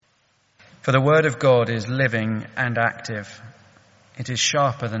For the word of God is living and active. It is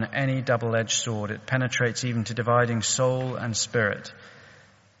sharper than any double-edged sword. It penetrates even to dividing soul and spirit,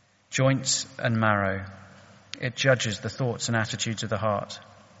 joints and marrow. It judges the thoughts and attitudes of the heart.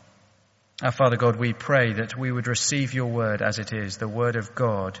 Our Father God, we pray that we would receive your word as it is, the word of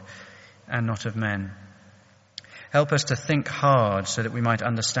God and not of men. Help us to think hard so that we might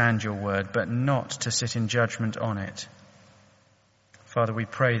understand your word, but not to sit in judgment on it. Father, we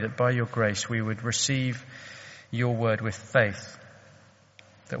pray that by your grace we would receive your word with faith,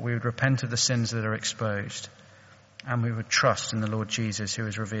 that we would repent of the sins that are exposed, and we would trust in the Lord Jesus who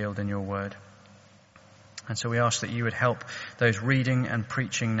is revealed in your word. And so we ask that you would help those reading and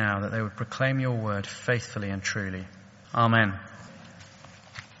preaching now, that they would proclaim your word faithfully and truly. Amen.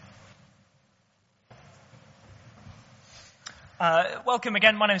 Welcome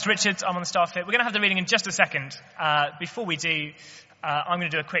again. My name is Richard. I'm on the staff here. We're going to have the reading in just a second. Before we do, I'm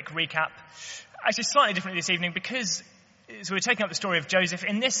going to do a quick recap. Actually, slightly differently this evening because we're taking up the story of Joseph.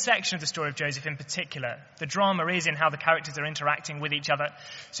 In this section of the story of Joseph in particular, the drama is in how the characters are interacting with each other.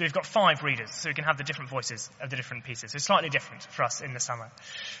 So we've got 5 readers, so we can have the different voices of the different pieces. So it's slightly different for us in the summer.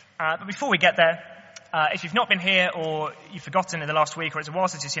 But before we get there, if you've not been here or you've forgotten in the last week or it's a while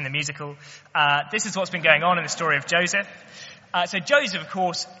since you've seen the musical, this is what's been going on in the story of Joseph. So Joseph, of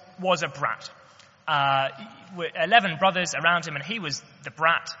course, was a brat. 11 brothers around him, and he was the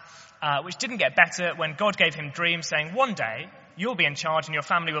brat, which didn't get better when God gave him dreams saying, one day you'll be in charge and your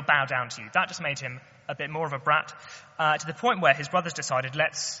family will bow down to you. That just made him a bit more of a brat, to the point where his brothers decided,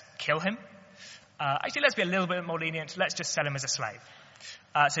 let's kill him. Actually, let's be a little bit more lenient. Let's just sell him as a slave.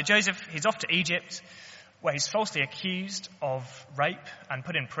 So Joseph, he's off to Egypt, where he's falsely accused of rape and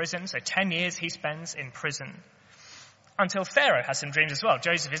put in prison. So 10 years he spends in prison. Until Pharaoh has some dreams as well.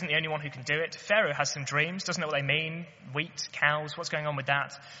 Joseph isn't the only one who can do it. Pharaoh has some dreams, doesn't know what they mean. Wheat, cows, what's going on with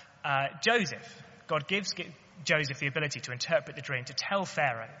that? God gives Joseph the ability to interpret the dream, to tell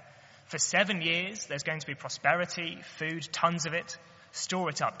Pharaoh, for 7 years there's going to be prosperity, food, tons of it. Store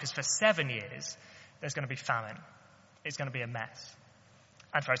it up, because for 7 years there's going to be famine. It's going to be a mess.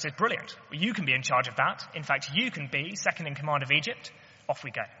 And Pharaoh says, brilliant. Well, you can be in charge of that. In fact, you can be second in command of Egypt. Off we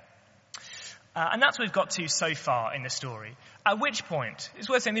go. And that's what we've got to so far in the story. At which point, it's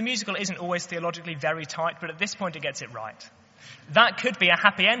worth saying the musical isn't always theologically very tight, but at this point it gets it right. That could be a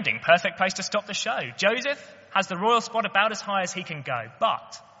happy ending, perfect place to stop the show. Joseph has the royal spot about as high as he can go,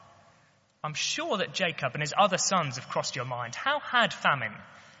 but I'm sure that Jacob and his other sons have crossed your mind. How had famine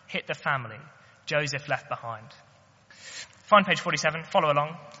hit the family Joseph left behind? Find page 47, follow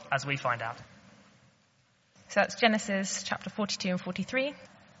along as we find out. So that's Genesis chapter 42 and 43.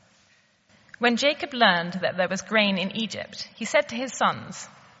 When Jacob learned that there was grain in Egypt, he said to his sons,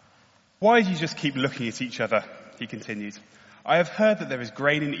 "Why do you just keep looking at each other?" he continued. "I have heard that there is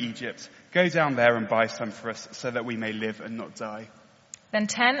grain in Egypt. Go down there and buy some for us so that we may live and not die." Then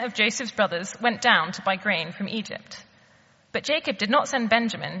 10 of Joseph's brothers went down to buy grain from Egypt. But Jacob did not send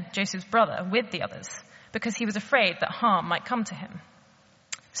Benjamin, Joseph's brother, with the others, because he was afraid that harm might come to him.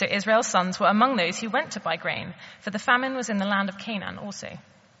 So Israel's sons were among those who went to buy grain, for the famine was in the land of Canaan also.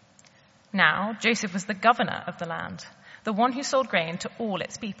 Now Joseph was the governor of the land, the one who sold grain to all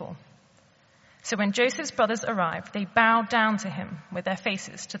its people. So when Joseph's brothers arrived, they bowed down to him with their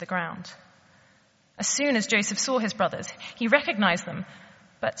faces to the ground. As soon as Joseph saw his brothers, he recognized them,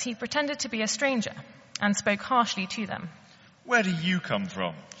 but he pretended to be a stranger and spoke harshly to them. "Where do you come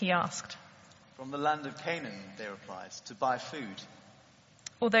from?" he asked. "From the land of Canaan," they replied, "to buy food."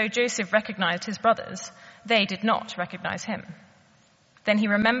 Although Joseph recognized his brothers, they did not recognize him. Then he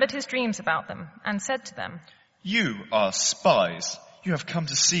remembered his dreams about them and said to them, "You are spies. You have come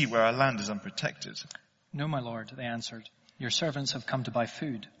to see where our land is unprotected." "No, my lord," they answered. "Your servants have come to buy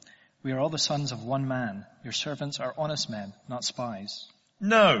food. We are all the sons of one man. Your servants are honest men, not spies."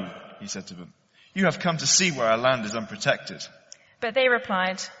 "No," he said to them. "You have come to see where our land is unprotected." But they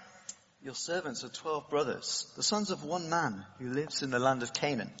replied, "Your servants are 12 brothers, the sons of one man who lives in the land of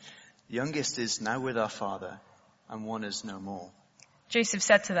Canaan. The youngest is now with our father, and one is no more." Joseph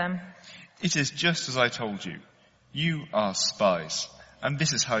said to them, "It is just as I told you. You are spies, and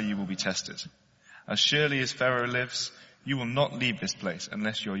this is how you will be tested. As surely as Pharaoh lives, you will not leave this place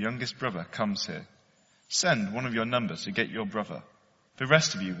unless your youngest brother comes here. Send one of your number to get your brother. The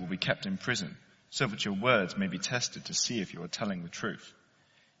rest of you will be kept in prison, so that your words may be tested to see if you are telling the truth.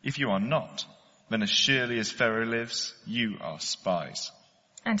 If you are not, then as surely as Pharaoh lives, you are spies."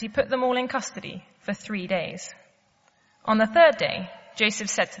 And he put them all in custody for 3 days. On the 3rd day, Joseph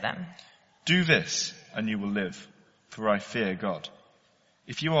said to them, "Do this, and you will live, for I fear God.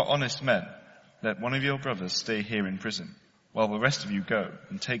 If you are honest men, let one of your brothers stay here in prison, while the rest of you go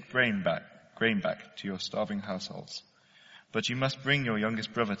and take grain back to your starving households. But you must bring your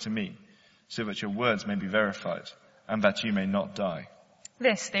youngest brother to me, so that your words may be verified, and that you may not die."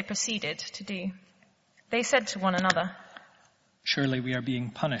 This they proceeded to do. They said to one another, "Surely we are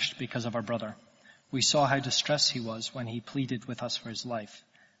being punished because of our brother. We saw how distressed he was when he pleaded with us for his life,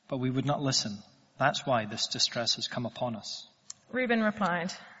 but we would not listen. That's why this distress has come upon us." Reuben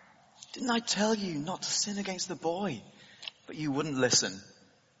replied, "Didn't I tell you not to sin against the boy? But you wouldn't listen.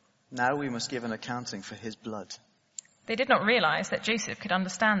 Now we must give an accounting for his blood." They did not realize that Joseph could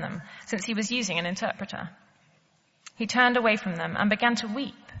understand them, since he was using an interpreter. He turned away from them and began to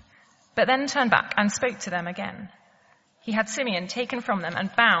weep, but then turned back and spoke to them again. He had Simeon taken from them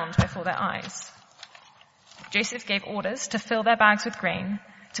and bound before their eyes. Joseph gave orders to fill their bags with grain,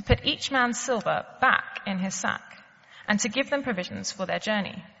 to put each man's silver back in his sack, and to give them provisions for their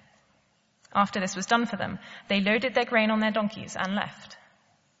journey. After this was done for them, they loaded their grain on their donkeys and left.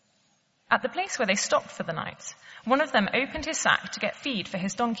 At the place where they stopped for the night, one of them opened his sack to get feed for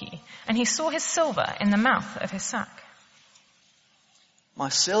his donkey, and he saw his silver in the mouth of his sack. "My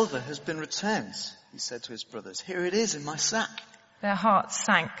silver has been returned," he said to his brothers. "Here it is in my sack." Their hearts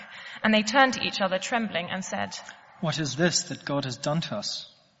sank, and they turned to each other trembling and said, "What is this that God has done to us?"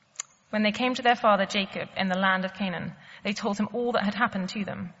 When they came to their father Jacob in the land of Canaan, they told him all that had happened to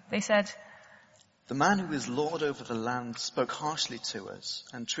them. They said, "The man who is Lord over the land spoke harshly to us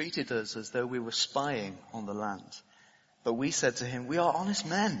and treated us as though we were spying on the land. But we said to him, 'We are honest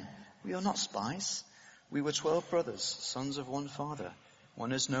men. We are not spies. We were 12 brothers, sons of one father.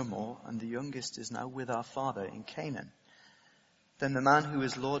 One is no more, and the youngest is now with our father in Canaan.' Then the man who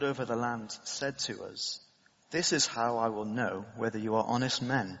is Lord over the land said to us, 'This is how I will know whether you are honest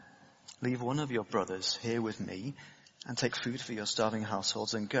men. Leave one of your brothers here with me and take food for your starving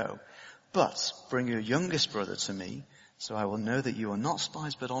households and go. But bring your youngest brother to me, so I will know that you are not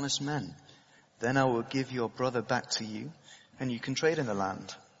spies but honest men. Then I will give your brother back to you, and you can trade in the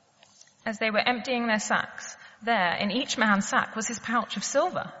land.' As they were emptying their sacks, there in each man's sack was his pouch of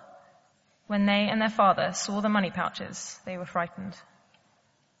silver. When they and their father saw the money pouches, they were frightened.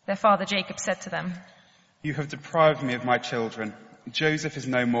 Their father Jacob said to them, 'You have deprived me of my children. Joseph is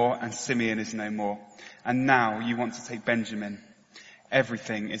no more and Simeon is no more. And now you want to take Benjamin.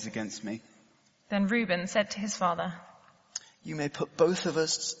 Everything is against me.' Then Reuben said to his father, 'You may put both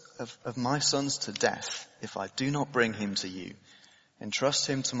of my sons to death if I do not bring him to you. Entrust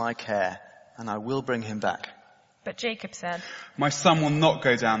him to my care, and I will bring him back.' But Jacob said, 'My son will not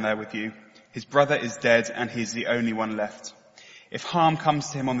go down there with you. His brother is dead and he is the only one left. If harm comes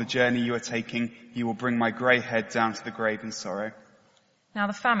to him on the journey you are taking, you will bring my grey head down to the grave in sorrow.' Now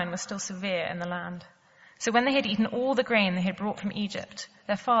the famine was still severe in the land. So when they had eaten all the grain they had brought from Egypt,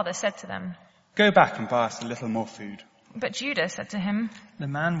 their father said to them, 'Go back and buy us a little more food.' But Judah said to him, "The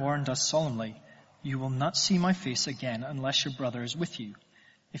man warned us solemnly, 'You will not see my face again unless your brother is with you.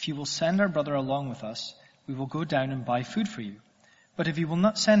 If you will send our brother along with us, we will go down and buy food for you. But if you will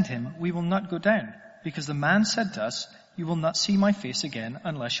not send him, we will not go down, because the man said to us, you will not see my face again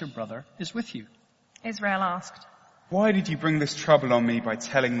unless your brother is with you.'" Israel asked. "Why did you bring this trouble on me by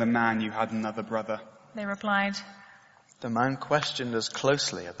telling the man you had another brother?" They replied, "The man questioned us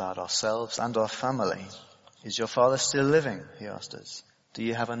closely about ourselves and our family. 'Is your father still living?' he asked us. 'Do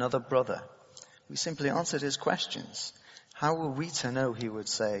you have another brother?' We simply answered his questions. How were we to know he would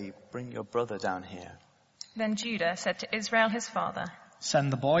say, 'Bring your brother down here'?" Then Judah said to Israel his father,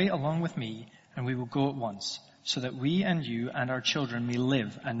 "Send the boy along with me, and we will go at once, so that we and you and our children may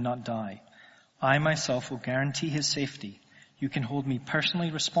live and not die. I myself will guarantee his safety. You can hold me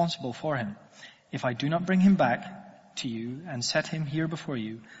personally responsible for him. If I do not bring him back to you and set him here before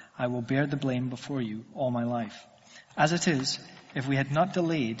you, I will bear the blame before you all my life. As it is, if we had not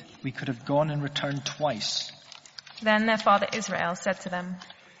delayed, we could have gone and returned twice." Then their father Israel said to them,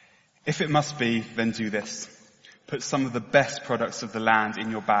 "If it must be, then do this. Put some of the best products of the land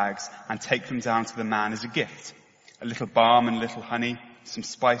in your bags and take them down to the man as a gift. A little balm and a little honey, some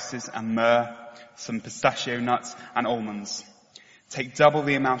spices and myrrh, some pistachio nuts and almonds. Take double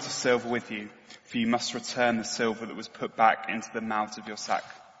the amount of silver with you, for you must return the silver that was put back into the mouth of your sack.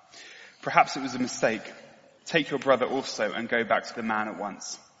 Perhaps it was a mistake. Take your brother also and go back to the man at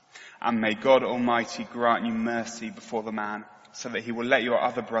once. And may God Almighty grant you mercy before the man, so that he will let your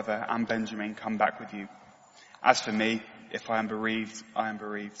other brother and Benjamin come back with you. As for me, if I am bereaved, I am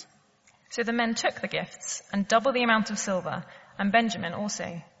bereaved." So the men took the gifts and double the amount of silver, and Benjamin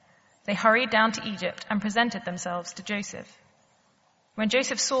also. They hurried down to Egypt and presented themselves to Joseph. When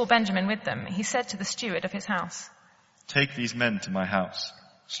Joseph saw Benjamin with them, he said to the steward of his house, "Take these men to my house,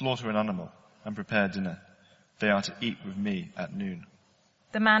 slaughter an animal, and prepare dinner. They are to eat with me at noon."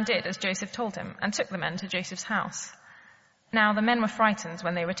 The man did as Joseph told him and took the men to Joseph's house. Now the men were frightened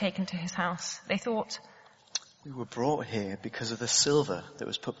when they were taken to his house. They thought, "We were brought here because of the silver that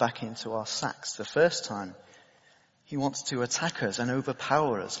was put back into our sacks the first time. He wants to attack us and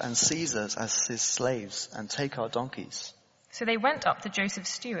overpower us and seize us as his slaves and take our donkeys." So they went up to Joseph's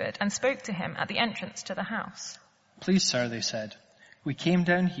steward and spoke to him at the entrance to the house. "Please, sir," they said, "we came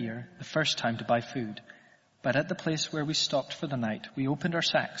down here the first time to buy food. But at the place where we stopped for the night, we opened our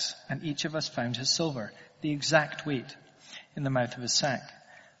sacks, and each of us found his silver, the exact weight, in the mouth of his sack.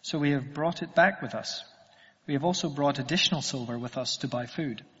 So we have brought it back with us. We have also brought additional silver with us to buy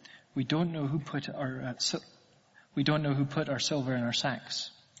food. We don't know who put our silver in our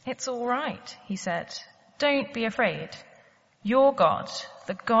sacks." "It's all right," he said. "Don't be afraid. Your God,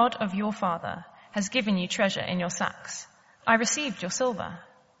 the God of your father, has given you treasure in your sacks. I received your silver."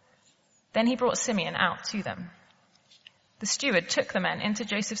 Then he brought Simeon out to them. The steward took the men into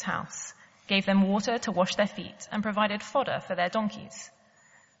Joseph's house, gave them water to wash their feet, and provided fodder for their donkeys.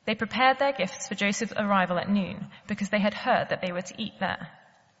 They prepared their gifts for Joseph's arrival at noon, because they had heard that they were to eat there.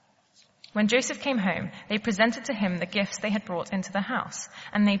 When Joseph came home, they presented to him the gifts they had brought into the house,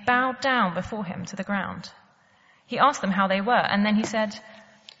 and they bowed down before him to the ground. He asked them how they were, and then he said,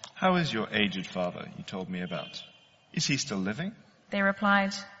 "How is your aged father you told me about? Is he still living?" They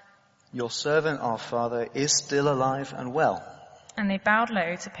replied, "Your servant, our father, is still alive and well." and they bowed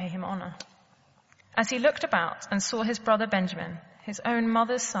low to pay him honor. As he looked about and saw his brother Benjamin, his own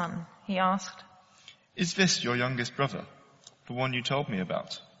mother's son, he asked, "Is this your youngest brother, the one you told me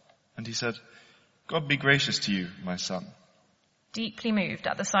about?" And he said, "God be gracious to you, my son." Deeply moved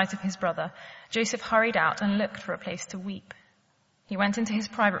at the sight of his brother, Joseph hurried out and looked for a place to weep. He went into his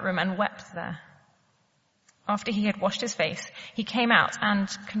private room and wept there. After he had washed his face, he came out and,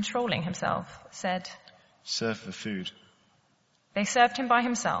 controlling himself, said, "Serve the food." They served him by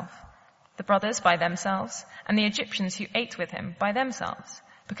himself, the brothers by themselves, and the Egyptians who ate with him by themselves,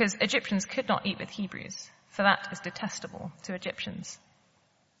 because Egyptians could not eat with Hebrews, for that is detestable to Egyptians.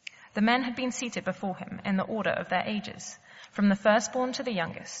 The men had been seated before him in the order of their ages, from the firstborn to the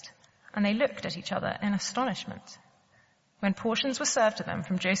youngest, and they looked at each other in astonishment. When portions were served to them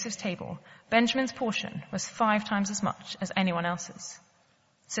from Joseph's table, Benjamin's portion was 5 times as much as anyone else's.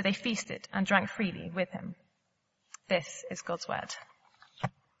 So they feasted and drank freely with him. This is God's word.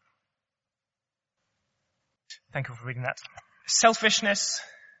 Thank you for reading that. Selfishness,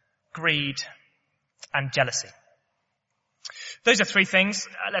 greed, and jealousy. Those are 3 things.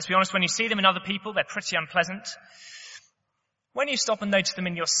 Let's be honest, when you see them in other people, they're pretty unpleasant. When you stop and notice them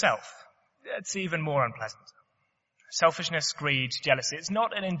in yourself, it's even more unpleasant. Selfishness, greed, jealousy. It's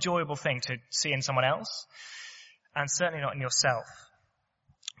not an enjoyable thing to see in someone else, and certainly not in yourself.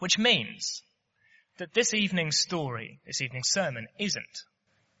 Which means that this evening's story, this evening's sermon, isn't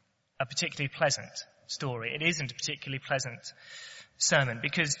a particularly pleasant story. It isn't a particularly pleasant sermon,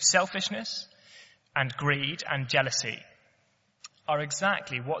 because selfishness and greed and jealousy are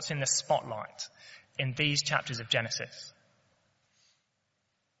exactly what's in the spotlight in these chapters of Genesis.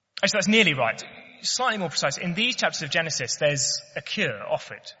 Actually, that's nearly right. Slightly more precise. In these chapters of Genesis, there's a cure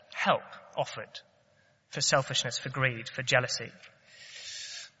offered, help offered for selfishness, for greed, for jealousy.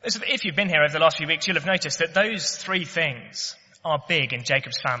 So if you've been here over the last few weeks, you'll have noticed that those 3 things are big in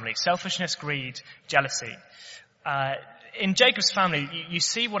Jacob's family. Selfishness, greed, jealousy. In Jacob's family, you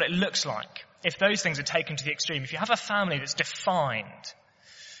see what it looks like if those things are taken to the extreme. If you have a family that's defined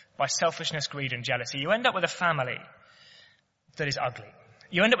by selfishness, greed, and jealousy, you end up with a family that is ugly.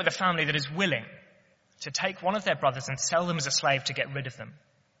 You end up with a family that is willing to take one of their brothers and sell them as a slave to get rid of them.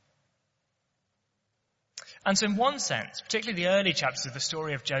 And so in one sense, particularly the early chapters of the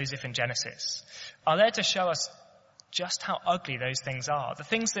story of Joseph in Genesis, are there to show us just how ugly those things are. The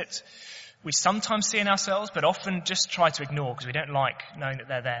things that we sometimes see in ourselves, but often just try to ignore because we don't like knowing that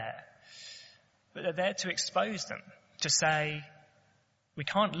they're there. But they're there to expose them, to say, we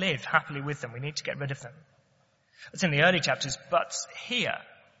can't live happily with them, we need to get rid of them. It's in the early chapters, but here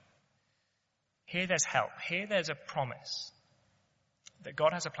there's help. Here there's a promise that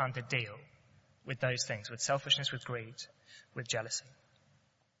God has a plan to deal with those things, with selfishness, with greed, with jealousy.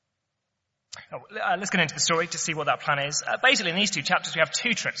 Let's get into the story to see what that plan is. Basically, in these 2 chapters, we have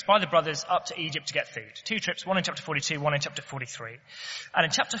 2 trips by the brothers up to Egypt to get food. 2 trips, one in chapter 42, one in chapter 43. And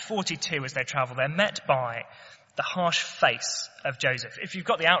in chapter 42, as they travel, they're met by the harsh face of Joseph. If you've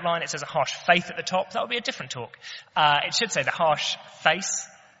got the outline, it says a harsh faith at the top. That would be a different talk. It should say the harsh face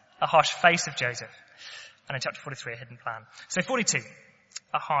of Joseph. And in chapter 43, a hidden plan. So 42,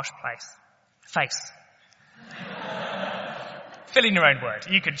 a harsh face. Fill in your own word.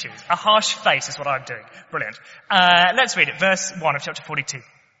 You can choose. A harsh face is what I'm doing. Brilliant. Let's read it. Verse 1 of chapter 42.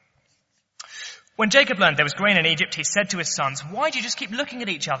 When Jacob learned there was grain in Egypt, he said to his sons, "Why do you just keep looking at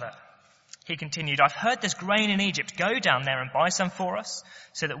each other?" He continued, "I've heard there's grain in Egypt. Go down there and buy some for us,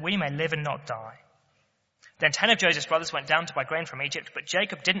 so that we may live and not die." Then 10 of Joseph's brothers went down to buy grain from Egypt, but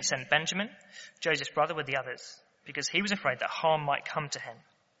Jacob didn't send Benjamin, Joseph's brother, with the others, because he was afraid that harm might come to him.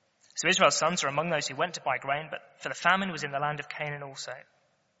 So Israel's sons are among those who went to buy grain, but for the famine was in the land of Canaan also.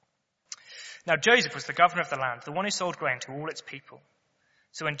 Now Joseph was the governor of the land, the one who sold grain to all its people.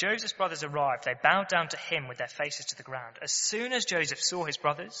 So when Joseph's brothers arrived, they bowed down to him with their faces to the ground. As soon as Joseph saw his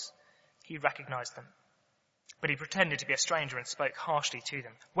brothers, he recognized them. But he pretended to be a stranger and spoke harshly to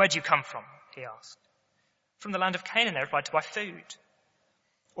them. "Where do you come from?" he asked. "From the land of Canaan," they replied, "to buy food."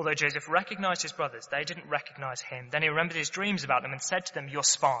 Although Joseph recognized his brothers, they didn't recognize him. Then he remembered his dreams about them and said to them, "You're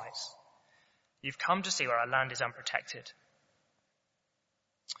spies. You've come to see where our land is unprotected."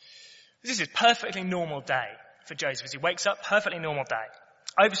 This is a perfectly normal day for Joseph as he wakes up, perfectly normal day,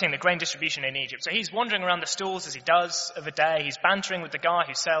 overseeing the grain distribution in Egypt. So he's wandering around the stalls as he does of a day. He's bantering with the guy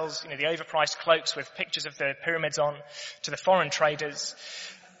who sells, the overpriced cloaks with pictures of the pyramids on to the foreign traders.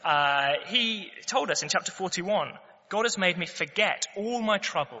 He told us in chapter 41, "God has made me forget all my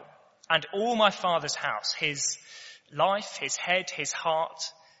trouble and all my father's house. His life, his head, his heart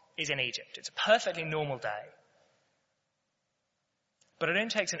is in Egypt." It's a perfectly normal day. But it only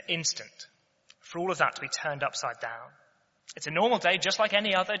takes an instant for all of that to be turned upside down. It's a normal day, just like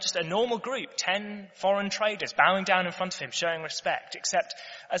any other, just a normal group, 10 foreign traders bowing down in front of him, showing respect, except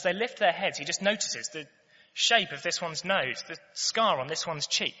as they lift their heads, he just notices the shape of this one's nose, the scar on this one's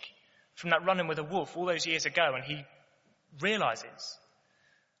cheek from that run-in with a wolf all those years ago, and he realizes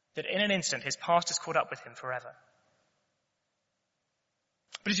that in an instant his past has caught up with him forever.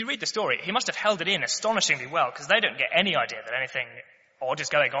 But as you read the story, he must have held it in astonishingly well, because they don't get any idea that anything odd is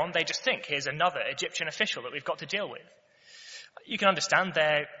going on. They just think, here's another Egyptian official that we've got to deal with. You can understand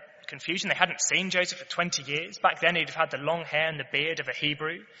their confusion. They hadn't seen Joseph for 20 years. Back then he'd have had the long hair and the beard of a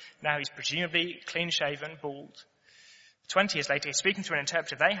Hebrew. Now he's presumably clean-shaven, bald. 20 years later, he's speaking through an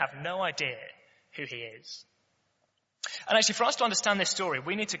interpreter. They have no idea who he is. And actually, for us to understand this story,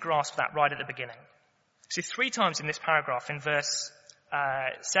 we need to grasp that right at the beginning. See, 3 times in this paragraph, in verse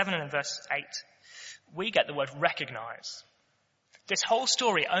 7 and in verse 8, we get the word recognize. This whole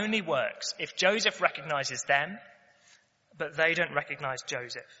story only works if Joseph recognizes them, but they don't recognize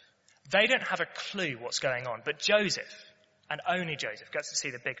Joseph. They don't have a clue what's going on, but Joseph, and only Joseph, gets to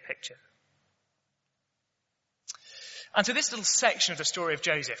see the big picture. And so this little section of the story of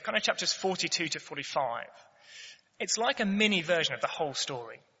Joseph, kind of chapters 42 to 45, it's like a mini version of the whole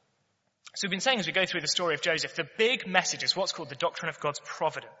story. So we've been saying as we go through the story of Joseph, the big message is what's called the doctrine of God's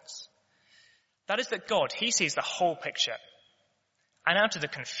providence. That is that God, he sees the whole picture. And out of the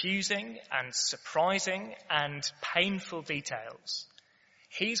confusing and surprising and painful details,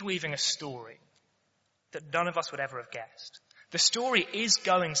 he's weaving a story that none of us would ever have guessed. The story is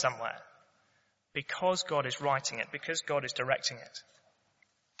going somewhere because God is writing it, because God is directing it.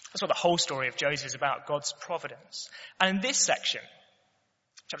 That's what the whole story of Joseph is about, God's providence. And in this section,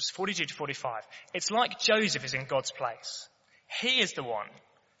 chapters 42 to 45, it's like Joseph is in God's place. He is the one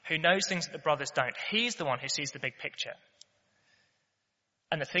who knows things that the brothers don't. He's the one who sees the big picture.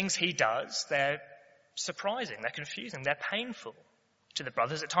 And the things he does, they're surprising, they're confusing, they're painful to the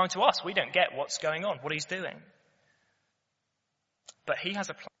brothers, at times to us. We don't get what's going on, what he's doing. But he has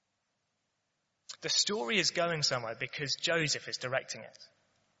a plan. The story is going somewhere because Joseph is directing it.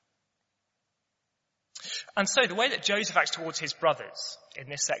 And so the way that Joseph acts towards his brothers in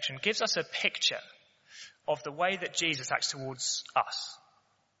this section gives us a picture of the way that Jesus acts towards us.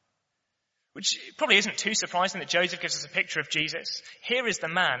 Which probably isn't too surprising that Joseph gives us a picture of Jesus. Here is the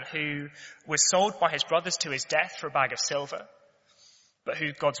man who was sold by his brothers to his death for a bag of silver, but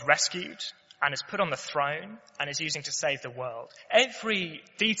who God's rescued and is put on the throne and is using to save the world. Every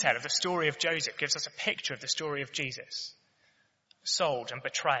detail of the story of Joseph gives us a picture of the story of Jesus. Sold and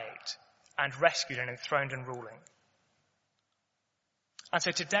betrayed and rescued and enthroned and ruling. And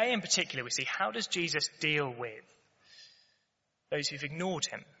so today in particular we see, how does Jesus deal with those who've ignored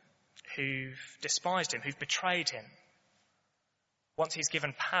him, who've despised him, who've betrayed him, once he's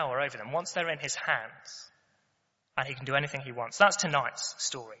given power over them, once they're in his hands, and he can do anything he wants. That's tonight's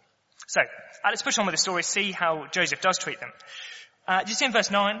story. So, let's push on with the story, see how Joseph does treat them. Do you see in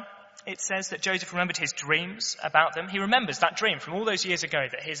verse 9, it says that Joseph remembered his dreams about them. He remembers that dream from all those years ago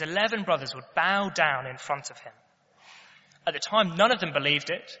that his 11 brothers would bow down in front of him. At the time, none of them believed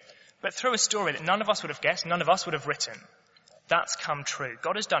it, but through a story that none of us would have guessed, none of us would have written, that's come true.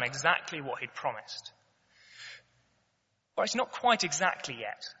 God has done exactly what he'd promised. Well, it's not quite exactly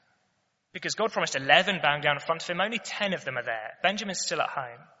yet, because God promised 11 bowing down in front of him. Only 10 of them are there. Benjamin's still at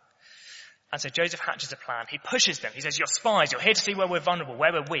home. And so Joseph hatches a plan. He pushes them. He says, you're spies. You're here to see where we're vulnerable,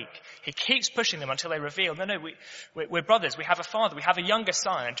 where we're weak. He keeps pushing them until they reveal, no, we're brothers. We have a father. We have a younger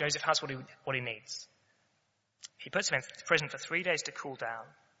son. And Joseph has what he needs. He puts him in prison for 3 days to cool down.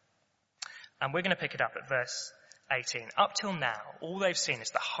 And we're going to pick it up at verse 18. Up till now, all they've seen is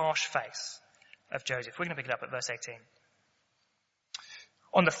the harsh face of Joseph. We're going to pick it up at verse 18.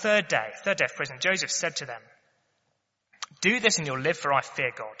 On the third day of prison, Joseph said to them, do this and you'll live, for I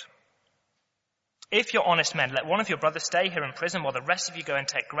fear God. If you're honest men, let one of your brothers stay here in prison while the rest of you go and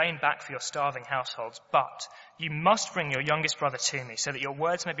take grain back for your starving households. But you must bring your youngest brother to me so that your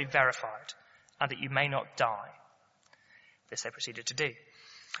words may be verified and that you may not die. This they proceeded to do.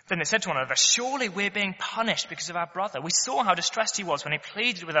 Then they said to one another, surely we're being punished because of our brother. We saw how distressed he was when he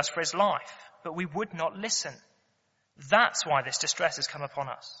pleaded with us for his life, but we would not listen. That's why this distress has come upon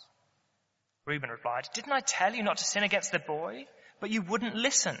us. Reuben replied, didn't I tell you not to sin against the boy? But you wouldn't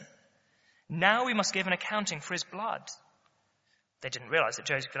listen. Now we must give an accounting for his blood. They didn't realize that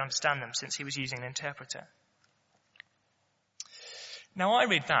Joseph could understand them since he was using an interpreter. Now I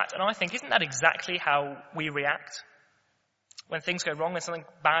read that and I think, isn't that exactly how we react? When things go wrong, when something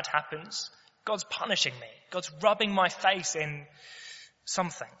bad happens, God's punishing me. God's rubbing my face in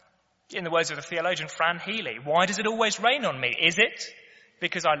something. In the words of the theologian Fran Healy, why does it always rain on me? Is it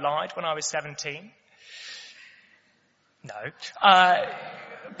because I lied when I was 17? No.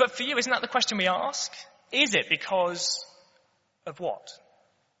 But for you, isn't that the question we ask? Is it because of what?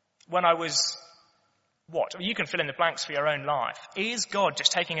 When I was what? You can fill in the blanks for your own life. Is God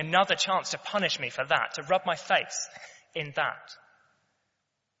just taking another chance to punish me for that, to rub my face in that?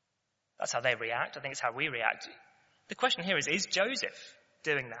 That's how they react. I think it's how we react. The question here is Joseph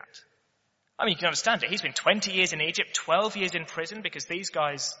doing that? I mean, you can understand it. He's been 20 years in Egypt, 12 years in prison because these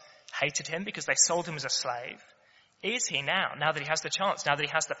guys hated him, because they sold him as a slave. Is he now that he has the chance, now that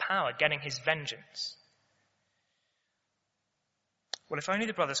he has the power, getting his vengeance? Well, if only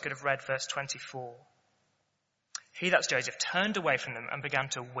the brothers could have read verse 24. He, that's Joseph, turned away from them and began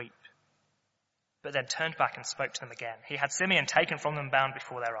to weep, but then turned back and spoke to them again. He had Simeon taken from them, bound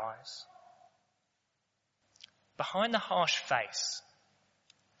before their eyes. Behind the harsh face,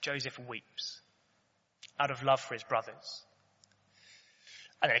 Joseph weeps out of love for his brothers.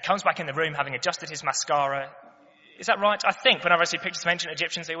 And then he comes back in the room having adjusted his mascara. Is that right? I think whenever I see pictures of ancient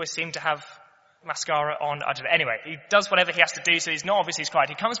Egyptians, they always seem to have mascara on. I don't know. Anyway, he does whatever he has to do, so he's not obviously quiet.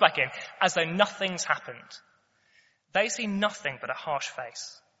 He comes back in as though nothing's happened. They see nothing but a harsh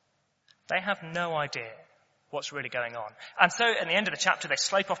face. They have no idea what's really going on. And so at the end of the chapter, they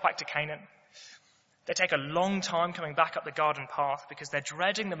slope off back to Canaan. They take a long time coming back up the garden path because they're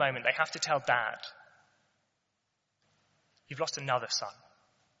dreading the moment they have to tell Dad, you've lost another son.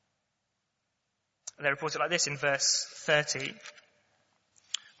 They report it like this in verse 30.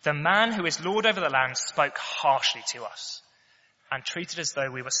 The man who is Lord over the land spoke harshly to us and treated as though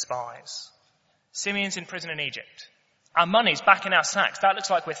we were spies. Simeon's in prison in Egypt. Our money's back in our sacks. That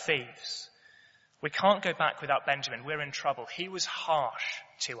looks like we're thieves. We can't go back without Benjamin. We're in trouble. He was harsh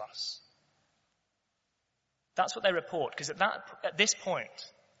to us. That's what they report, because at this point,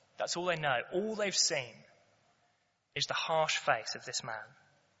 that's all they know. All they've seen is the harsh face of this man.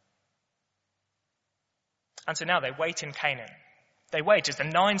 And so now they wait in Canaan. They wait as the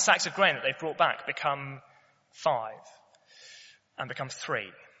 9 sacks of grain that they've brought back become 5, and become 3,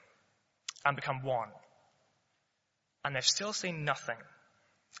 and become 1. And they've still seen nothing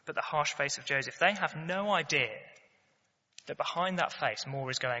but the harsh face of Joseph. They have no idea that behind that face more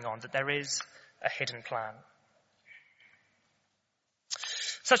is going on, that there is a hidden plan.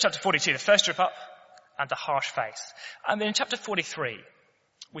 So chapter 42, the first trip up and the harsh face. And then in chapter 43,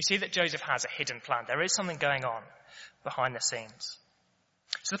 we see that Joseph has a hidden plan. There is something going on behind the scenes.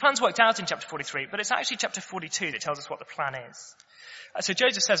 So the plan's worked out in chapter 43, but it's actually chapter 42 that tells us what the plan is. So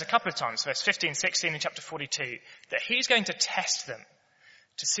Joseph says a couple of times, verse 15, 16 in chapter 42, that he's going to test them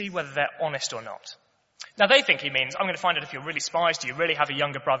to see whether they're honest or not. Now they think he means, I'm going to find out if you're really spies. Do you really have a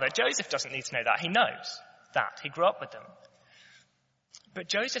younger brother? Joseph doesn't need to know that. He knows that. He grew up with them. But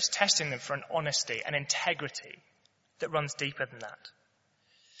Joseph's testing them for an honesty, an integrity that runs deeper than that.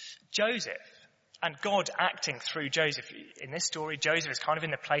 Joseph, and God acting through Joseph, in this story, Joseph is kind of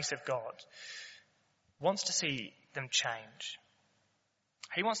in the place of God, wants to see them change.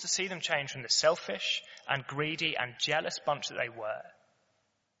 He wants to see them change from the selfish and greedy and jealous bunch that they were.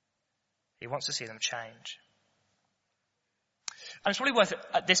 He wants to see them change. And it's probably worth it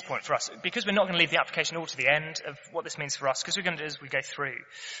at this point for us, because we're not going to leave the application all to the end of what this means for us, because we're going to do as we go through.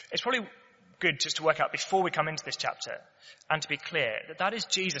 It's probably good just to work out before we come into this chapter and to be clear that that is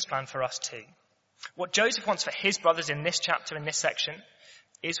Jesus' plan for us too. What Joseph wants for his brothers in this chapter, in this section,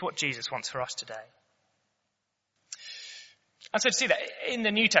 is what Jesus wants for us today. And so to see that in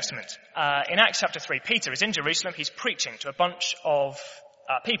the New Testament, in Acts chapter 3, Peter is in Jerusalem. He's preaching to a bunch of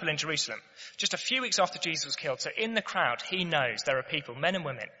people in Jerusalem just a few weeks after Jesus was killed. So in the crowd, he knows there are people, men and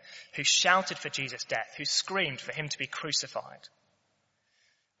women, who shouted for Jesus' death, who screamed for him to be crucified.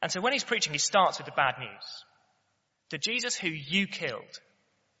 And so when he's preaching, he starts with the bad news. The Jesus who you killed,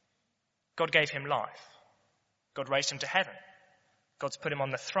 God gave him life. God raised him to heaven. God's put him on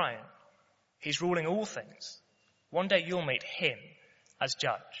the throne. He's ruling all things. One day you'll meet him as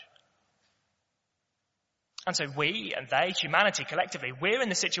judge. And so we and they, humanity collectively, we're in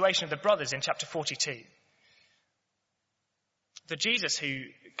the situation of the brothers in chapter 42. The Jesus who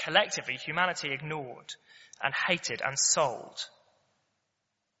collectively humanity ignored and hated and sold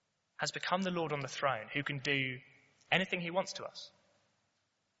has become the Lord on the throne who can do anything he wants to us.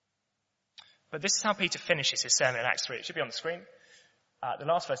 But this is how Peter finishes his sermon in Acts 3. It should be on the screen. The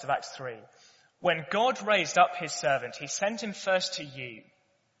last verse of Acts 3. When God raised up his servant, he sent him first to you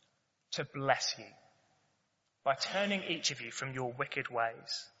to bless you by turning each of you from your wicked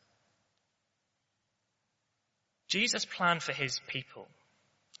ways. Jesus' plan for his people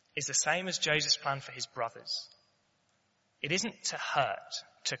is the same as Joseph's plan for his brothers. It isn't to hurt,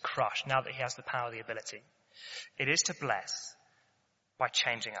 to crush, now that he has the power, the ability. It is to bless by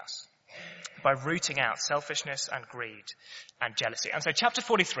changing us, by rooting out selfishness and greed and jealousy. And so chapter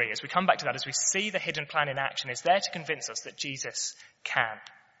 43, as we come back to that, as we see the hidden plan in action, is there to convince us that Jesus can.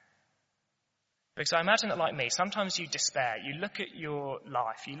 Because I imagine that, like me, sometimes you despair. You look at your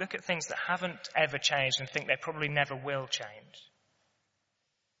life, you look at things that haven't ever changed and think they probably never will change.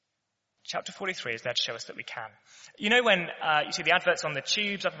 Chapter 43 is there to show us that we can. You know when you see the adverts on the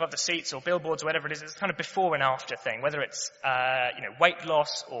tubes up above the seats or billboards or whatever it is, it's kind of before and after thing, whether it's weight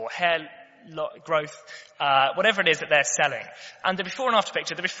loss or hair growth, whatever it is that they're selling. And the before and after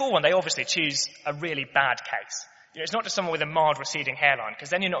picture, the before one, they obviously choose a really bad case. It's not just someone with a mild receding hairline, because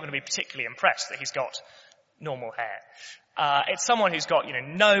then you're not going to be particularly impressed that he's got normal hair. It's someone who's got,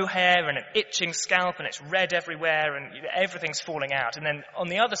 no hair and an itching scalp and it's red everywhere and everything's falling out. And then on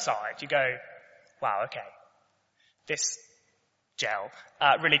the other side, you go, wow, okay, this gel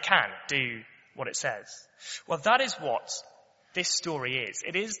really can do what it says. Well, that is what this story is.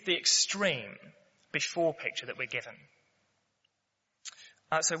 It is the extreme before picture that we're given.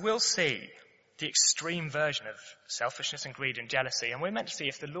 So we'll see the extreme version of selfishness and greed and jealousy. And we're meant to see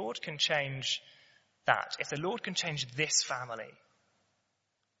if the Lord can change that, if the Lord can change this family,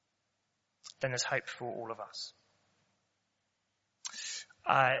 then there's hope for all of us.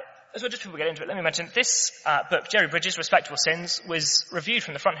 As well, just before we get into it, let me mention this book, Jerry Bridges' Respectable Sins, was reviewed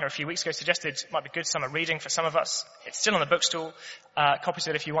from the front here a few weeks ago, suggested it might be good summer reading for some of us. It's still on the bookstall. Copies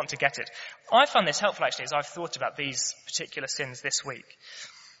of it if you want to get it. I found this helpful, actually, as I've thought about these particular sins this week.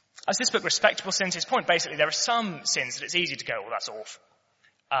 As this book, Respectable Sins, his point basically, there are some sins that it's easy to go, well, that's awful.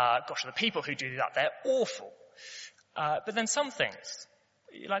 Gosh, the people who do that, they're awful. But then some things,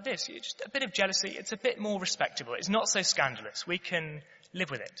 like this, just a bit of jealousy, it's a bit more respectable. It's not so scandalous. We can live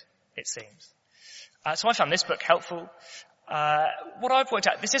with it, it seems. So I found this book helpful. What I've worked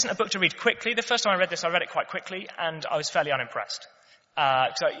out, this isn't a book to read quickly. The first time I read this, I read it quite quickly, and I was fairly unimpressed. So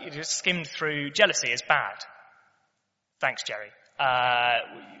I just skimmed through jealousy is bad. Thanks, Jerry.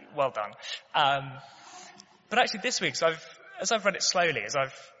 Well done. But actually this week, as I've read it slowly, as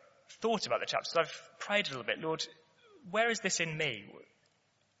I've thought about the chapters, I've prayed a little bit, Lord, where is this in me?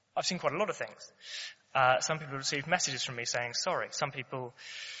 I've seen quite a lot of things. Some people received messages from me saying sorry. Some people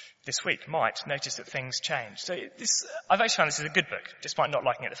this week might notice that things change. So I've actually found this is a good book, despite not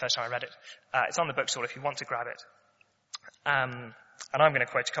liking it the first time I read it. It's on the bookstall if you want to grab it. And I'm going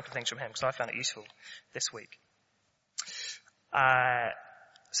to quote a couple of things from him because I found it useful this week.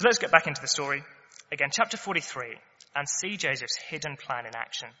 So let's get back into the story. Again, chapter 43, and see Joseph's hidden plan in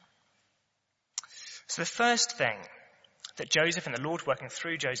action. So the first thing that Joseph and the Lord working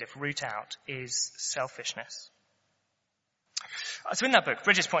through Joseph root out is selfishness. So in that book,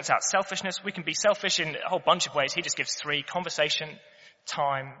 Bridges points out selfishness. We can be selfish in a whole bunch of ways. He just gives 3: conversation,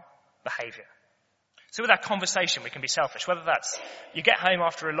 time, behavior. So with our conversation, we can be selfish. Whether that's you get home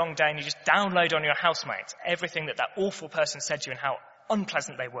after a long day and you just download on your housemate everything that awful person said to you and how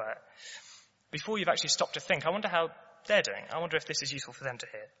unpleasant they were, before you've actually stopped to think, I wonder how they're doing. I wonder if this is useful for them to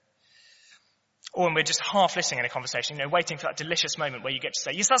hear. Or when we're just half listening in a conversation, waiting for that delicious moment where you get to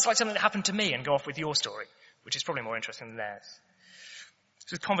say, yes, that's like something that happened to me, and go off with your story, which is probably more interesting than theirs.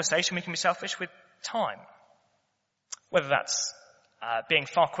 So with conversation, we can be selfish. With time, whether that's being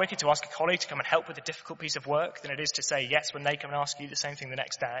far quicker to ask a colleague to come and help with a difficult piece of work than it is to say yes when they come and ask you the same thing the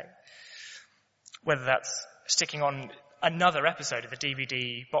next day. Whether that's sticking on another episode of the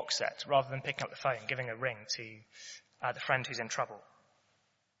DVD box set rather than picking up the phone, giving a ring to the friend who's in trouble.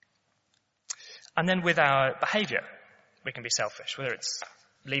 And then with our behaviour, we can be selfish, whether it's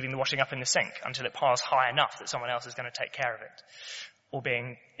leaving the washing up in the sink until it piles high enough that someone else is going to take care of it, or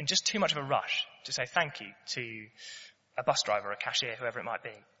being in just too much of a rush to say thank you to a bus driver, a cashier, whoever it might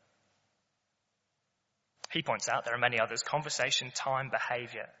be. He points out there are many others: conversation, time,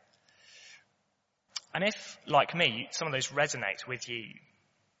 behaviour. And if, like me, some of those resonate with you,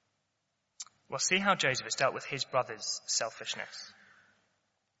 well, see how Joseph has dealt with his brother's selfishness.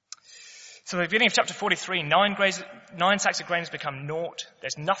 So at the beginning of chapter 43, 9 sacks of grains become naught.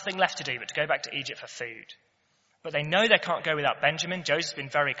 There's nothing left to do but to go back to Egypt for food. But they know they can't go without Benjamin. Joseph's been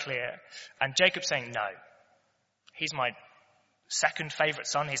very clear. And Jacob's saying, no. He's my second favourite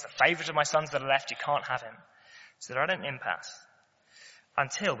son. He's the favourite of my sons that are left. You can't have him. So they're at an impasse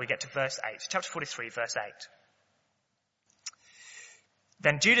until we get to verse 8. Chapter 43, verse 8.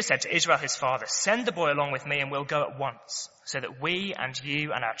 Then Judah said to Israel his father, send the boy along with me and we'll go at once, so that we and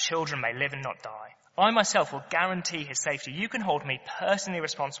you and our children may live and not die. I myself will guarantee his safety. You can hold me personally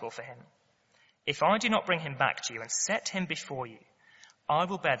responsible for him. If I do not bring him back to you and set him before you, I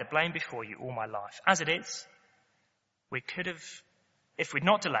will bear the blame before you all my life. As it is, if we'd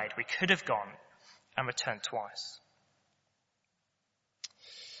not delayed, we could have gone and returned twice.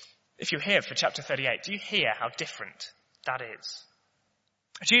 If you're here for chapter 38, do you hear how different that is?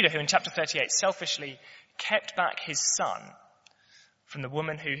 Judah, who in chapter 38 selfishly kept back his son from the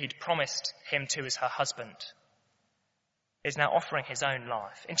woman who he'd promised him to as her husband, is now offering his own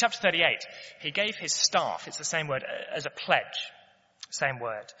life. In chapter 38, he gave his staff, it's the same word as a pledge, same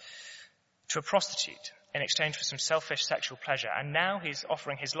word, to a prostitute in exchange for some selfish sexual pleasure. And now he's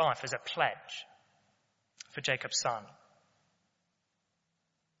offering his life as a pledge for Jacob's son.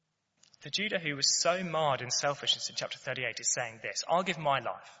 The Judah who was so marred in selfishness in chapter 38 is saying this: I'll give my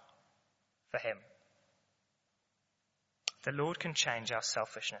life for him. The Lord can change our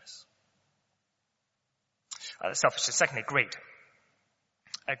selfishness. Secondly, greed.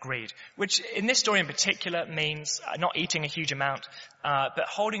 Greed, which in this story in particular means not eating a huge amount, but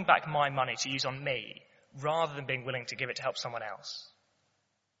holding back my money to use on me rather than being willing to give it to help someone else.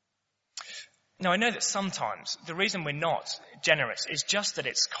 Now, I know that sometimes the reason we're not generous is just that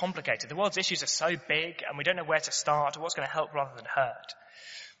it's complicated. The world's issues are so big and we don't know where to start or what's going to help rather than hurt.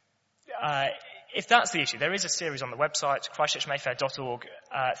 If that's the issue, there is a series on the website, christchurchmayfair.org,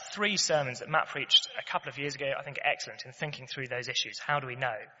 3 sermons that Matt preached a couple of years ago. I think are excellent in thinking through those issues. How do we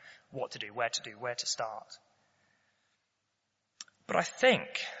know what to do, where to start? But I think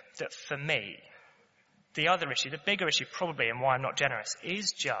that for me, the other issue, the bigger issue probably, and why I'm not generous,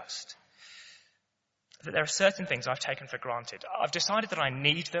 is just that there are certain things I've taken for granted. I've decided that I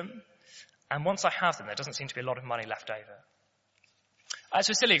need them, and once I have them, there doesn't seem to be a lot of money left over.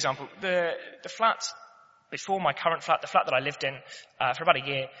 So a silly example, the flat before my current flat, the flat that I lived in for about a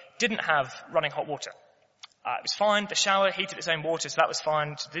year, didn't have running hot water. It was fine. The shower heated its own water, so that was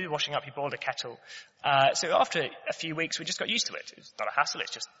fine. To do the washing up, you boiled a kettle. So after a few weeks, we just got used to it. It's not a hassle.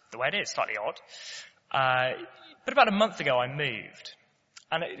 It's just the way it is, slightly odd. But about a month ago, I moved.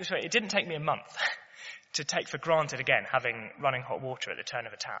 And it didn't take me a month to take for granted again having running hot water at the turn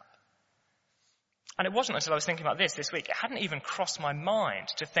of a tap. And it wasn't until I was thinking about this week, it hadn't even crossed my mind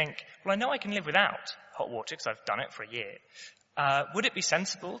to think, well, I know I can live without hot water because I've done it for a year. Would it be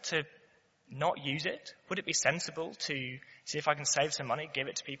sensible to not use it? Would it be sensible to see if I can save some money, give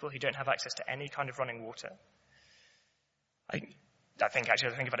it to people who don't have access to any kind of running water? I think actually,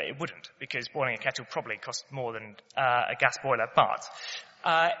 as I think about it, it wouldn't, because boiling a kettle probably costs more than a gas boiler. But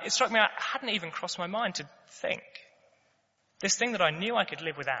it struck me, it hadn't even crossed my mind to think. This thing that I knew I could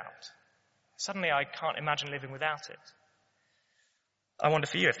live without, suddenly I can't imagine living without it. I wonder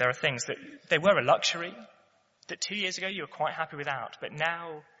for you if there are things that they were a luxury, that 2 years ago you were quite happy without, but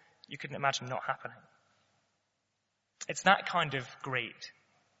now you couldn't imagine not happening. It's that kind of greed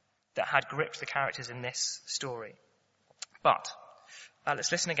that had gripped the characters in this story. But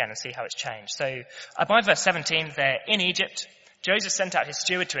let's listen again and see how it's changed. So by verse 17, they're in Egypt. Joseph sent out his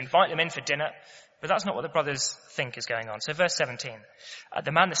steward to invite them in for dinner, but that's not what the brothers think is going on. So verse 17,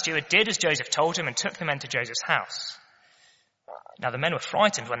 the steward did as Joseph told him and took the men to Joseph's house. Now the men were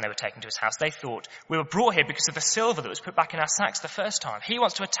frightened when they were taken to his house. They thought, we were brought here because of the silver that was put back in our sacks the first time. He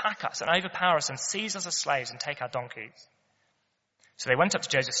wants to attack us and overpower us and seize us as slaves and take our donkeys. So they went up to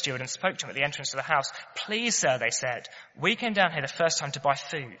Joseph's steward and spoke to him at the entrance to the house. Please, sir, they said, we came down here the first time to buy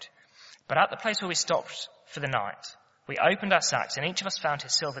food. But at the place where we stopped for the night, We opened our sacks, and each of us found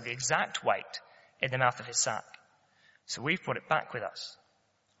his silver the exact weight in the mouth of his sack. So we've brought it back with us.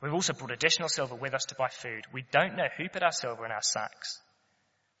 We've also brought additional silver with us to buy food. We don't know who put our silver in our sacks."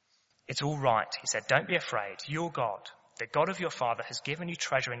 "It's all right," he said. "Don't be afraid. Your God, the God of your father, has given you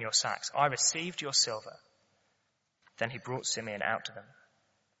treasure in your sacks. I received your silver." Then he brought Simeon out to them.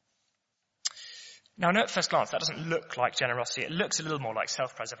 Now, I know at first glance that doesn't look like generosity. It looks a little more like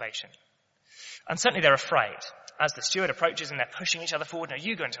self-preservation. And certainly they're afraid. As the steward approaches and they're pushing each other forward, "No,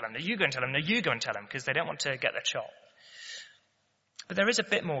 you go and tell him. No, you go and tell him. No, you go and tell him," because they don't want to get the chop. But there is a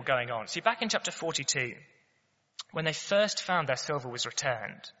bit more going on. See, back in chapter 42, when they first found their silver was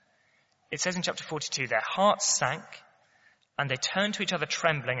returned, it says in chapter 42, their hearts sank and they turned to each other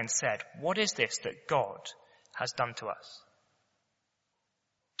trembling and said, "What is this that God has done to us?"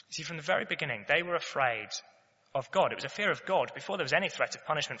 You see, from the very beginning, they were afraid of God. It was a fear of God before there was any threat of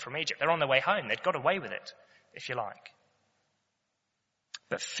punishment from Egypt. They're on their way home. They'd got away with it, if you like.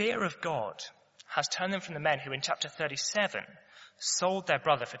 But fear of God has turned them from the men who in chapter 37 sold their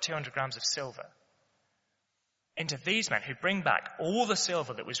brother for 200 grams of silver into these men who bring back all the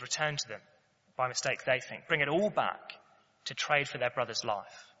silver that was returned to them by mistake, they think, bring it all back to trade for their brother's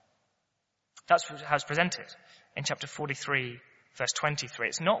life. That's how it's presented in chapter 43, verse 23.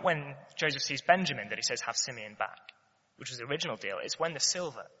 It's not when Joseph sees Benjamin that he says, "Have Simeon back," which was the original deal. It's when the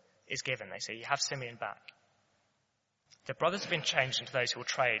silver is given. They say, "You have Simeon back." The brothers have been changed into those who will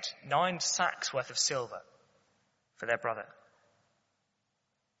trade 9 sacks worth of silver for their brother.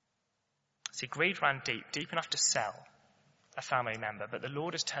 See, greed ran deep enough to sell a family member, but the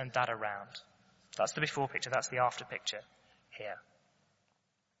Lord has turned that around. That's the before picture, that's the after picture here.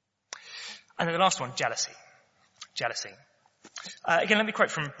 And then the last one, jealousy. Jealousy. Again, let me quote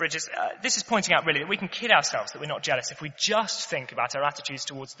from Bridges. This is pointing out really that we can kid ourselves that we're not jealous if we just think about our attitudes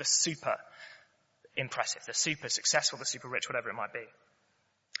towards the super impressive, the super successful, the super rich, whatever it might be.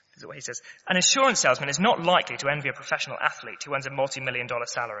 This is what he says. "An insurance salesman is not likely to envy a professional athlete who earns a multi-million-dollar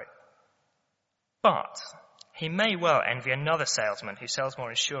salary. But he may well envy another salesman who sells more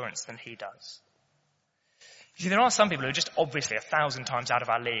insurance than he does." You see, there are some people who are just obviously 1,000 times out of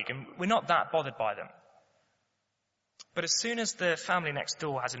our league, and we're not that bothered by them. But as soon as the family next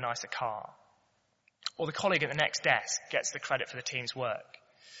door has a nicer car, or the colleague at the next desk gets the credit for the team's work,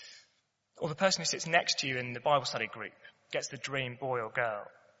 or the person who sits next to you in the Bible study group gets the dream boy or girl,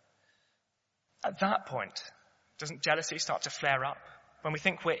 at that point, doesn't jealousy start to flare up? When we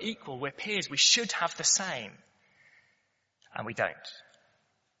think we're equal, we're peers, we should have the same, and we don't.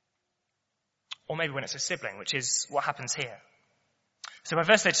 Or maybe when it's a sibling, which is what happens here. So by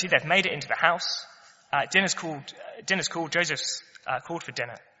verse 32, they've made it into the house. Dinner's called, Joseph's called for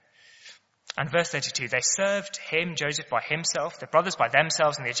dinner. And verse 32, they served him, Joseph, by himself, the brothers by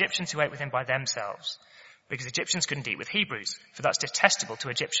themselves, and the Egyptians who ate with him by themselves, because Egyptians couldn't eat with Hebrews, for that's detestable to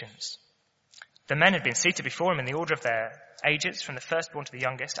Egyptians. The men had been seated before him in the order of their ages, from the firstborn to the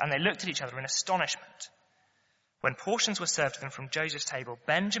youngest, and they looked at each other in astonishment. When portions were served to them from Joseph's table,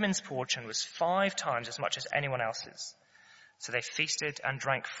 Benjamin's portion was 5 times as much as anyone else's. So they feasted and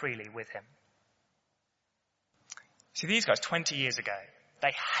drank freely with him. See, these guys 20 years ago,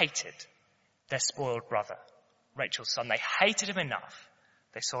 they hated their spoiled brother, Rachel's son. They hated him enough.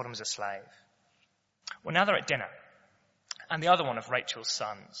 They sold him as a slave. Well, now they're at dinner. And the other one of Rachel's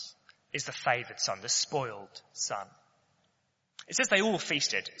sons is the favored son, the spoiled son. It says they all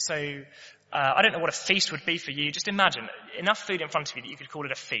feasted. So I don't know what a feast would be for you. Just imagine enough food in front of you that you could call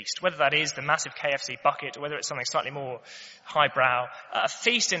it a feast, whether that is the massive KFC bucket or whether it's something slightly more highbrow. A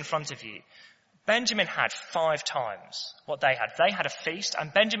feast in front of you. Benjamin had 5 times what they had. They had a feast,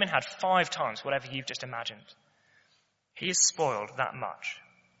 and Benjamin had 5 times whatever you've just imagined. He is spoiled that much.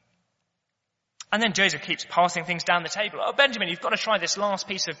 And then Joseph keeps passing things down the table. "Oh, Benjamin, you've got to try this last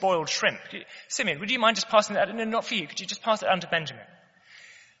piece of boiled shrimp. Simeon, would you mind just passing that? No, not for you. Could you just pass it down to Benjamin?"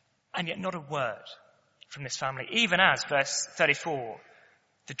 And yet not a word from this family, even as, verse 34,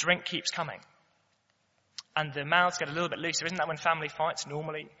 the drink keeps coming. And the mouths get a little bit looser. Isn't that when family fights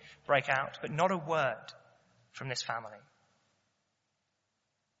normally break out? But not a word from this family.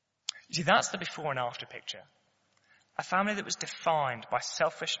 You see, that's the before and after picture. A family that was defined by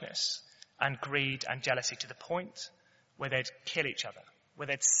selfishness and greed and jealousy to the point where they'd kill each other, where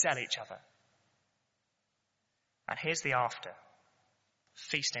they'd sell each other. And here's the after.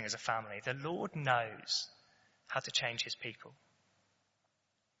 Feasting as a family. The Lord knows how to change his people.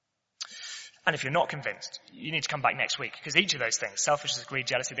 And if you're not convinced, you need to come back next week, because each of those things, selfishness, greed,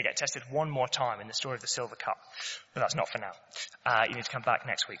 jealousy, they get tested one more time in the story of the silver cup. But that's not for now. You need to come back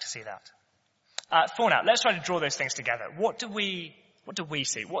next week to see that. For now, let's try to draw those things together. What do we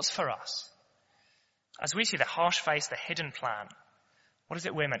see? What's for us? As we see the harsh face, the hidden plan, what is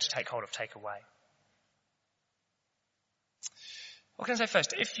it we're meant to take hold of, take away? What can I say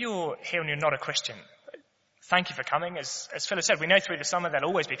first? If you're here and you're not a Christian, thank you for coming. As Phil has said, we know through the summer there'll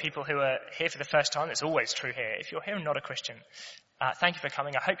always be people who are here for the first time. It's always true here. If you're here and not a Christian, thank you for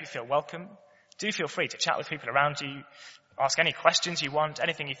coming. I hope you feel welcome. Do feel free to chat with people around you, ask any questions you want,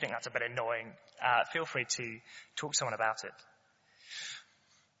 anything you think that's a bit annoying. Feel free to talk to someone about it.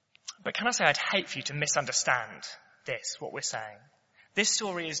 But can I say I'd hate for you to misunderstand this, what we're saying. This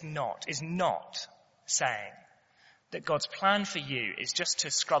story is not saying that God's plan for you is just to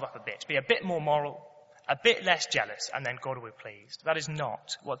scrub up a bit, be a bit more moral, a bit less jealous, and then God will be pleased. That is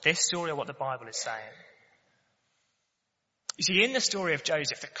not what this story or what the Bible is saying. You see, in the story of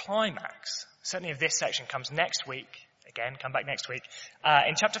Joseph, the climax, certainly of this section, comes next week. Again, come back next week.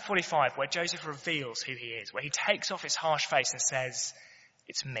 In chapter 45, where Joseph reveals who he is, where he takes off his harsh face and says,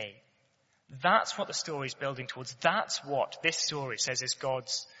 "It's me." That's what the story is building towards. That's what this story says is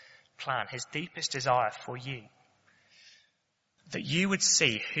God's plan, his deepest desire for you. That you would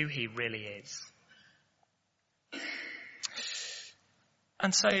see who he really is.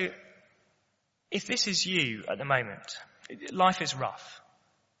 And so, if this is you at the moment, life is rough.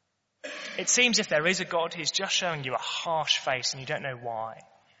 It seems if there is a God who's just showing you a harsh face and you don't know why.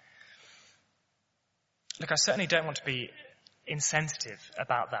 Look, I certainly don't want to be insensitive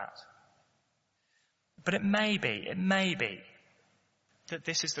about that. But it may be that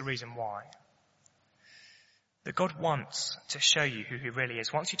this is the reason why. That God wants to show you who he really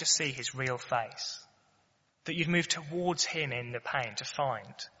is, wants you to see his real face. That you'd move towards him in the pain to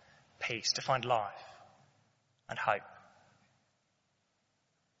find peace, to find life and hope.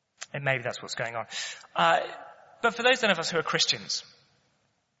 And maybe that's what's going on. But for those then of us who are Christians,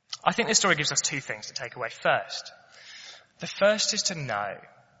 I think this story gives us two things to take away. First, the first is to know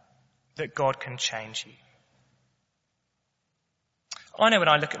that God can change you. I know when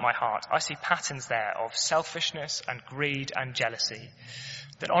I look at my heart, I see patterns there of selfishness and greed and jealousy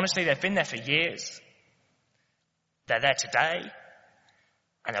that honestly they've been there for years. They're there today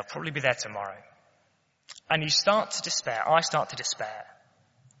and they'll probably be there tomorrow. And you start to despair. I start to despair.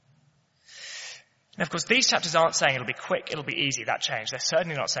 And of course, these chapters aren't saying it'll be quick, it'll be easy, that change. They're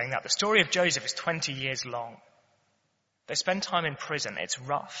certainly not saying that. The story of Joseph is 20 years long. They spend time in prison. It's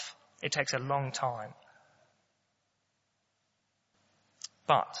rough. It takes a long time.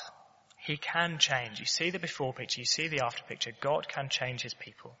 But he can change. You see the before picture, you see the after picture. God can change his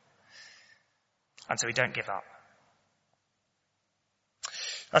people. And so we don't give up.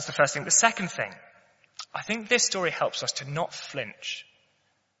 That's the first thing. The second thing, I think this story helps us to not flinch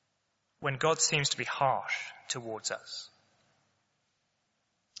when God seems to be harsh towards us.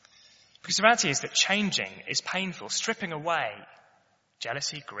 Because the reality is that changing is painful. Stripping away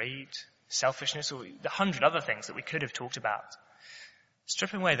jealousy, greed, selfishness, or the 100 other things that we could have talked about.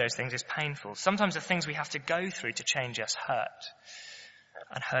 Stripping away those things is painful. Sometimes the things we have to go through to change us hurt,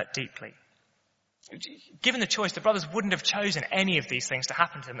 and hurt deeply. Given the choice, the brothers wouldn't have chosen any of these things to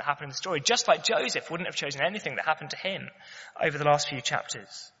happen to them that happened in the story, just like Joseph wouldn't have chosen anything that happened to him over the last few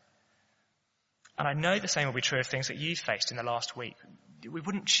chapters. And I know the same will be true of things that you've faced in the last week. We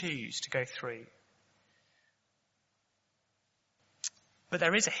wouldn't choose to go through. But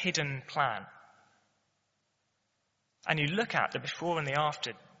there is a hidden plan. And you look at the before and the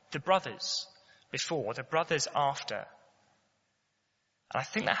after, the brothers before, the brothers after. And I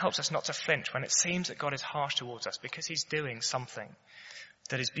think that helps us not to flinch when it seems that God is harsh towards us, because he's doing something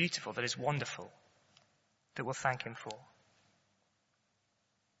that is beautiful, that is wonderful, that we'll thank him for.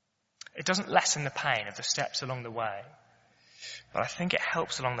 It doesn't lessen the pain of the steps along the way, but I think it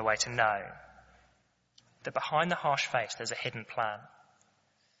helps along the way to know that behind the harsh face there's a hidden plan.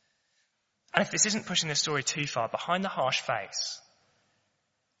 And if this isn't pushing the story too far, behind the harsh face,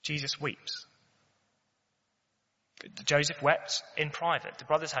 Jesus weeps. Joseph wept in private. The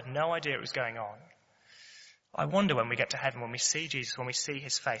brothers had no idea it was going on. I wonder when we get to heaven, when we see Jesus, when we see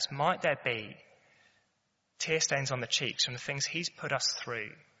his face, might there be tear stains on the cheeks from the things he's put us through,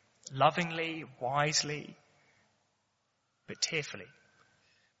 lovingly, wisely, but tearfully,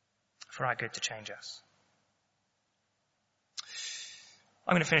 for our good to change us.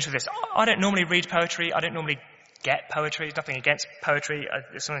 I'm going to finish with this. I don't normally read poetry. I don't normally get poetry. There's nothing against poetry.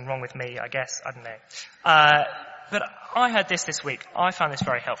 There's something wrong with me, I guess. I don't know. But I heard this week. I found this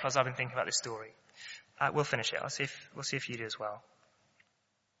very helpful as I've been thinking about this story. We'll finish it. We'll see if you do as well.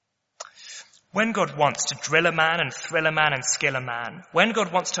 When God wants to drill a man and thrill a man and skill a man, when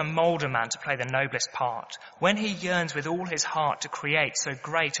God wants to mould a man to play the noblest part, when he yearns with all his heart to create so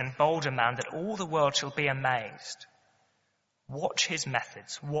great and bold a man that all the world shall be amazed, watch his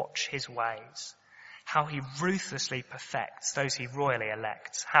methods, watch his ways, how he ruthlessly perfects those he royally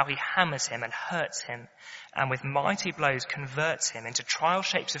elects, how he hammers him and hurts him, and with mighty blows converts him into trial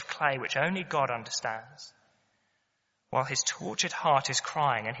shapes of clay which only God understands, while his tortured heart is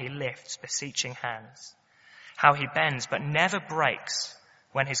crying and he lifts beseeching hands, how he bends but never breaks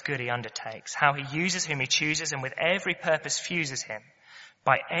when his good he undertakes, how he uses whom he chooses and with every purpose fuses him,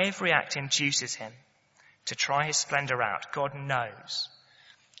 by every act induces him to try his splendor out. God knows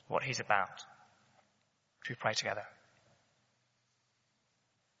what he's about. Should we pray together?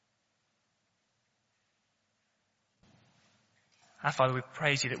 Our Father, we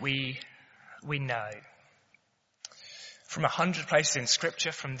praise you that we know from 100 places in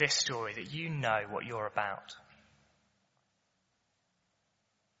Scripture, from this story, that you know what you're about.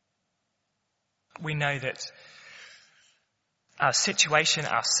 We know that our situation,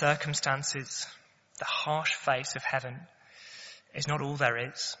 our circumstances, the harsh face of heaven is not all there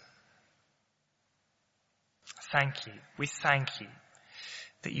is. Thank you. We thank you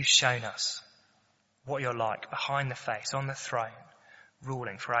that you've shown us what you're like behind the face, on the throne,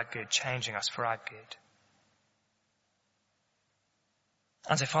 ruling for our good, changing us for our good.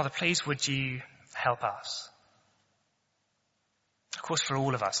 And so, Father, please would you help us? Of course, for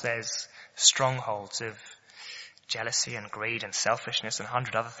all of us, there's strongholds of jealousy and greed and selfishness and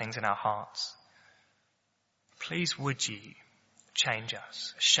 100 other things in our hearts. Please would you change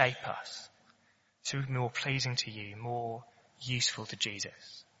us, shape us, to be more pleasing to you, more useful to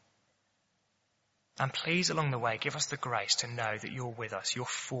Jesus. And please, along the way, give us the grace to know that you're with us, you're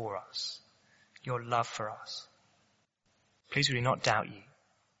for us, your love for us. Please would we not doubt you.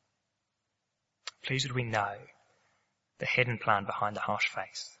 Please would we know the hidden plan behind the harsh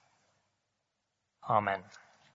face. Amen.